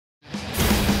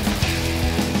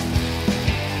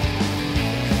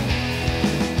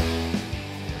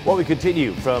Well, we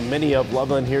continue from many of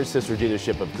Loveland. Here's sister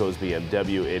dealership of Cosby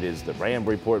MW. It is the Ram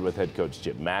Report with head coach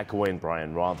Chip McElwain and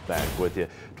Brian Roth back with you.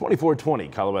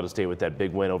 24-20, Colorado State with that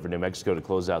big win over New Mexico to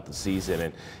close out the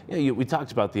season. And we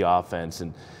talked about the offense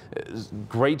and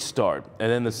great start.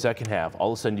 And then the second half,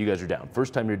 all of a sudden you guys are down.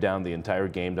 First time you're down the entire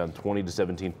game, down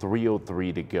 20-17,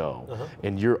 3:03 to go.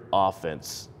 And your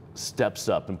offense steps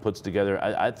up and puts together,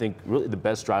 I think, really the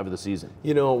best drive of the season.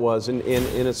 You know, it was, and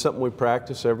it's something we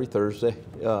practice every Thursday.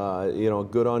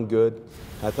 Good on good.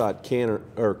 I thought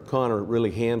Connor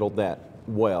really handled that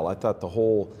well. I thought the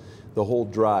whole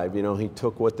drive, he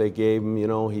took what they gave him.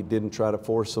 He didn't try to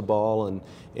force the ball, and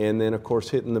then of course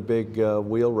hitting the big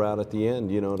wheel route at the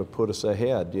end, to put us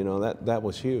ahead. That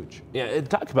was huge. Yeah, and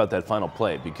talk about that final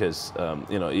play because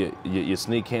you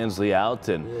sneak Hensley out,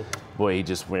 and boy, he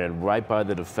just ran right by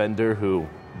the defender who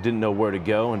didn't know where to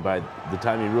go, and by the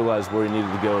time he realized where he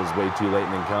needed to go, it was way too late,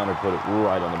 and then Connor put it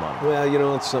right on the money.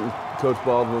 Well, it's something Coach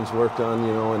Baldwin's worked on,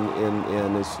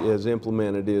 and has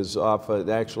implemented is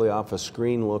actually off a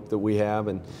screen look that we have,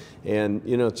 and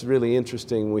it's really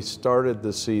interesting. We started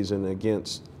the season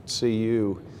against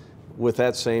CU with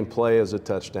that same play as a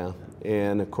touchdown,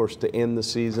 and of course to end the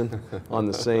season on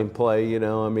the same play,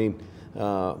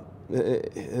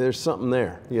 there's something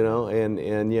there,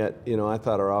 and yet, I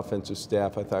thought our offensive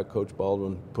staff, I thought Coach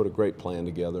Baldwin put a great plan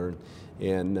together,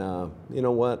 and you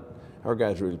know what? Our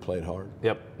guys really played hard.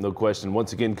 Yep, no question.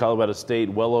 Once again, Colorado State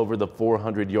well over the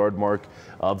 400-yard mark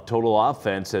of total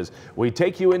offense as we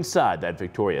take you inside that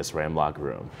victorious Ram locker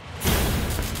room.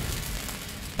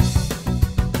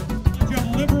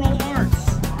 Liberal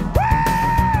arts.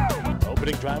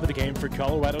 Opening drive of the game for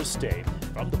Colorado State.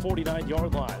 From the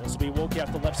 49-yard line, this will be Wilkie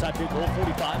off the left side, big hole,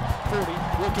 45, 40,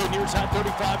 Wilkie near side,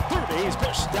 35, 30. He's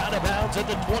pushed out of bounds at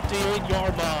the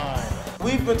 28-yard line.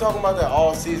 We've been talking about that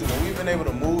all season, and we've been able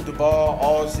to move the ball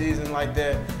all season like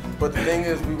that. But the thing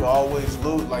is, we will always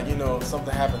lose,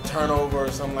 something happened, turnover or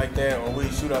something like that, or we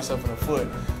shoot ourselves in the foot.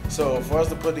 So for us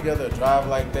to put together a drive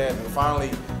like that, and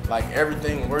finally,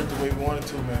 everything worked the way we wanted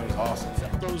to, man, it was awesome.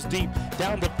 Throws deep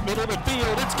down the middle of the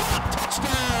field. It's got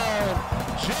touchdown,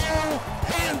 Joe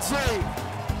Hensley.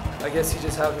 I guess he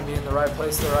just happened to be in the right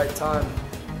place at the right time,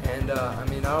 and I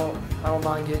don't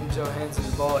mind getting Joe Hensley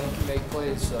the ball. He can make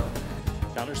plays, so.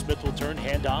 Connor Smith will turn,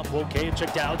 hand off, okay, and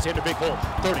check down, Sander big hole,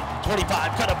 30,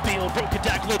 25, cut a field, broken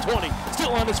tackle at 20,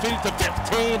 still on his feet at the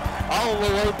 15, all the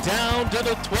way down to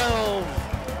the 12.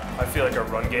 I feel like our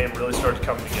run game really started to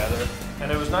come together, and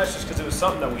it was nice just because it was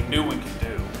something that we knew we could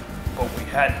do, but we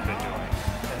hadn't been doing.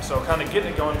 And so kind of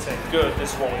getting it going and saying, good,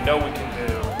 this is what we know we can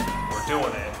do, we're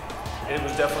doing it. It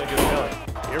was definitely a good feeling.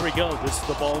 Here we go, this is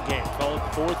the ball game. Call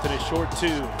it fourth and a short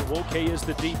two. Woke is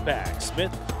the deep back.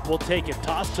 Smith will take it,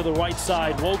 toss to the right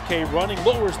side. Woke running,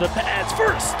 lowers the pads.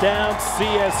 First down,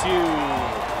 CSU.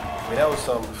 That was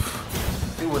something.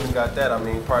 If he wouldn't have got that,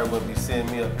 he probably wouldn't be seeing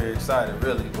me up here excited,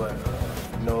 really. But,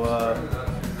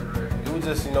 it was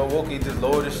just, Woke just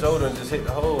lowered his shoulder and just hit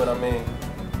the hole. And,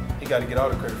 he got to get all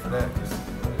the credit for that because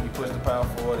he pushed the power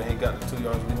forward and he got the 2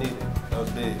 yards we needed. That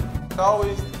was big. I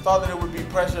always thought that it would be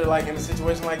pressure in a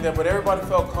situation like that, but everybody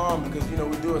felt calm because, we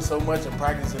do it so much in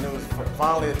practice, and it was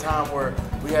finally a time where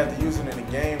we had to use it in the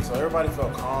game, so everybody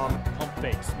felt calm. Pump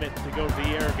fake, Smith to go to the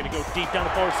air, going to go deep down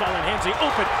the far sideline. Hensley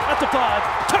open at the 5,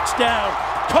 touchdown,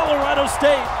 Colorado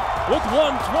State with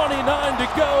 1:29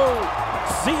 to go.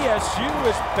 CSU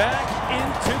is back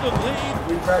into the lead.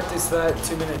 We practice that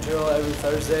 2-minute drill every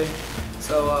Thursday.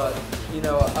 So, I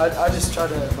just try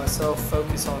to myself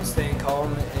focus on staying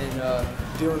calm and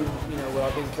doing, what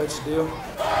I've been coached to do.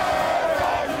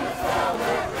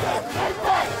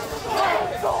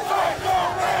 So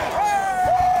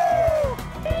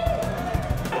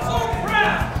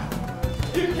proud!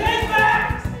 You came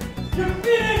back, you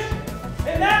finished,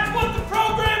 and that's what the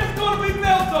program is going to be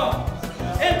built on.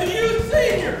 And to you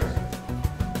seniors,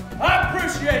 I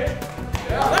appreciate you.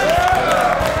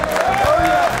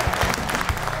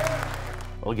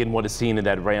 Well, again, what a scene in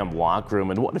that Ram locker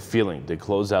room, and what a feeling to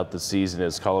close out the season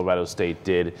as Colorado State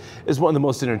did. Is one of the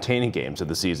most entertaining games of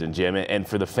the season, Jim. And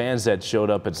for the fans that showed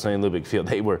up at St. Lubick Field,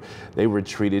 they were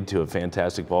treated to a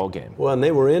fantastic ball game. Well, and they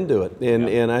were into it,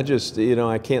 and I just,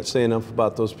 I can't say enough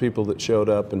about those people that showed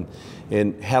up and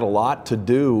had a lot to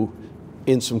do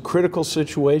in some critical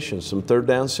situations, some third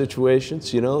down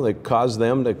situations, that caused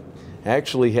them to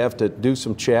actually have to do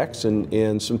some checks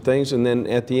and some things, and then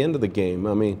at the end of the game,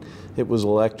 I mean, it was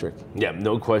electric. Yeah,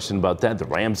 no question about that. The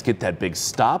Rams get that big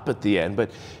stop at the end,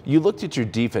 but you looked at your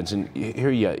defense, and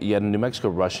here you had a New Mexico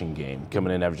rushing game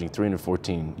coming in averaging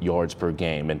 314 yards per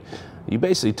game, and you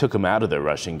basically took them out of their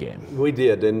rushing game. We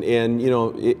did, and you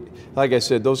know, like I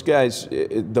said, those guys,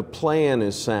 the plan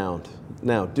is sound.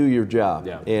 Now, do your job,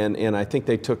 yeah. And I think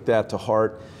they took that to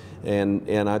heart.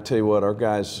 And I tell you what, our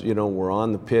guys, you know, were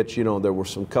on the pitch. You know, there were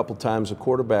some couple times the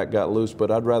quarterback got loose,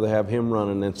 but I'd rather have him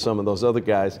running than some of those other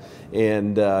guys.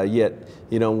 And yet,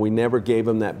 you know, we never gave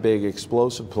them that big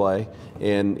explosive play.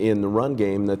 And in the run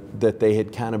game that they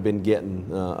had kind of been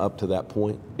getting up to that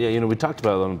point. Yeah, you know, we talked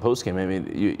about it on the postgame. I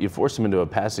mean, you force him into a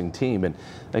passing team, and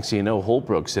next thing you know,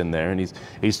 Holbrook's in there, and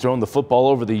he's throwing the football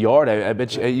over the yard. I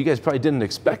bet you guys probably didn't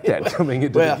expect that coming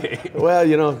into the game. Well,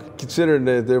 you know, considering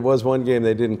that there was one game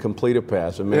they didn't complete a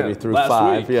pass, and maybe through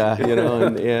five. Week. Yeah, you know,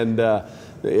 and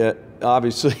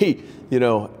obviously, you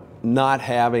know, not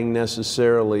having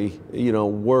necessarily, you know,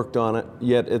 worked on it,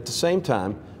 yet at the same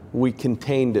time, we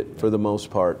contained it for the most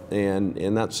part,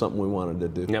 and that's something we wanted to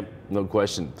do. Yep, no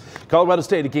question. Colorado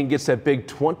State again gets that big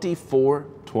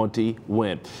 24-20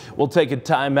 win. We'll take a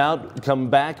timeout, come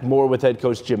back, more with head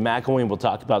coach Jim McElwain. We'll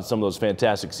talk about some of those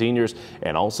fantastic seniors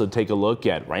and also take a look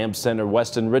at Rams center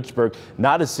Weston Richburg.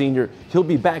 Not a senior, he'll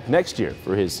be back next year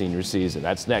for his senior season.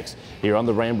 That's next here on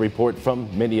the Ram Report from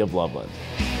Mini of Loveland.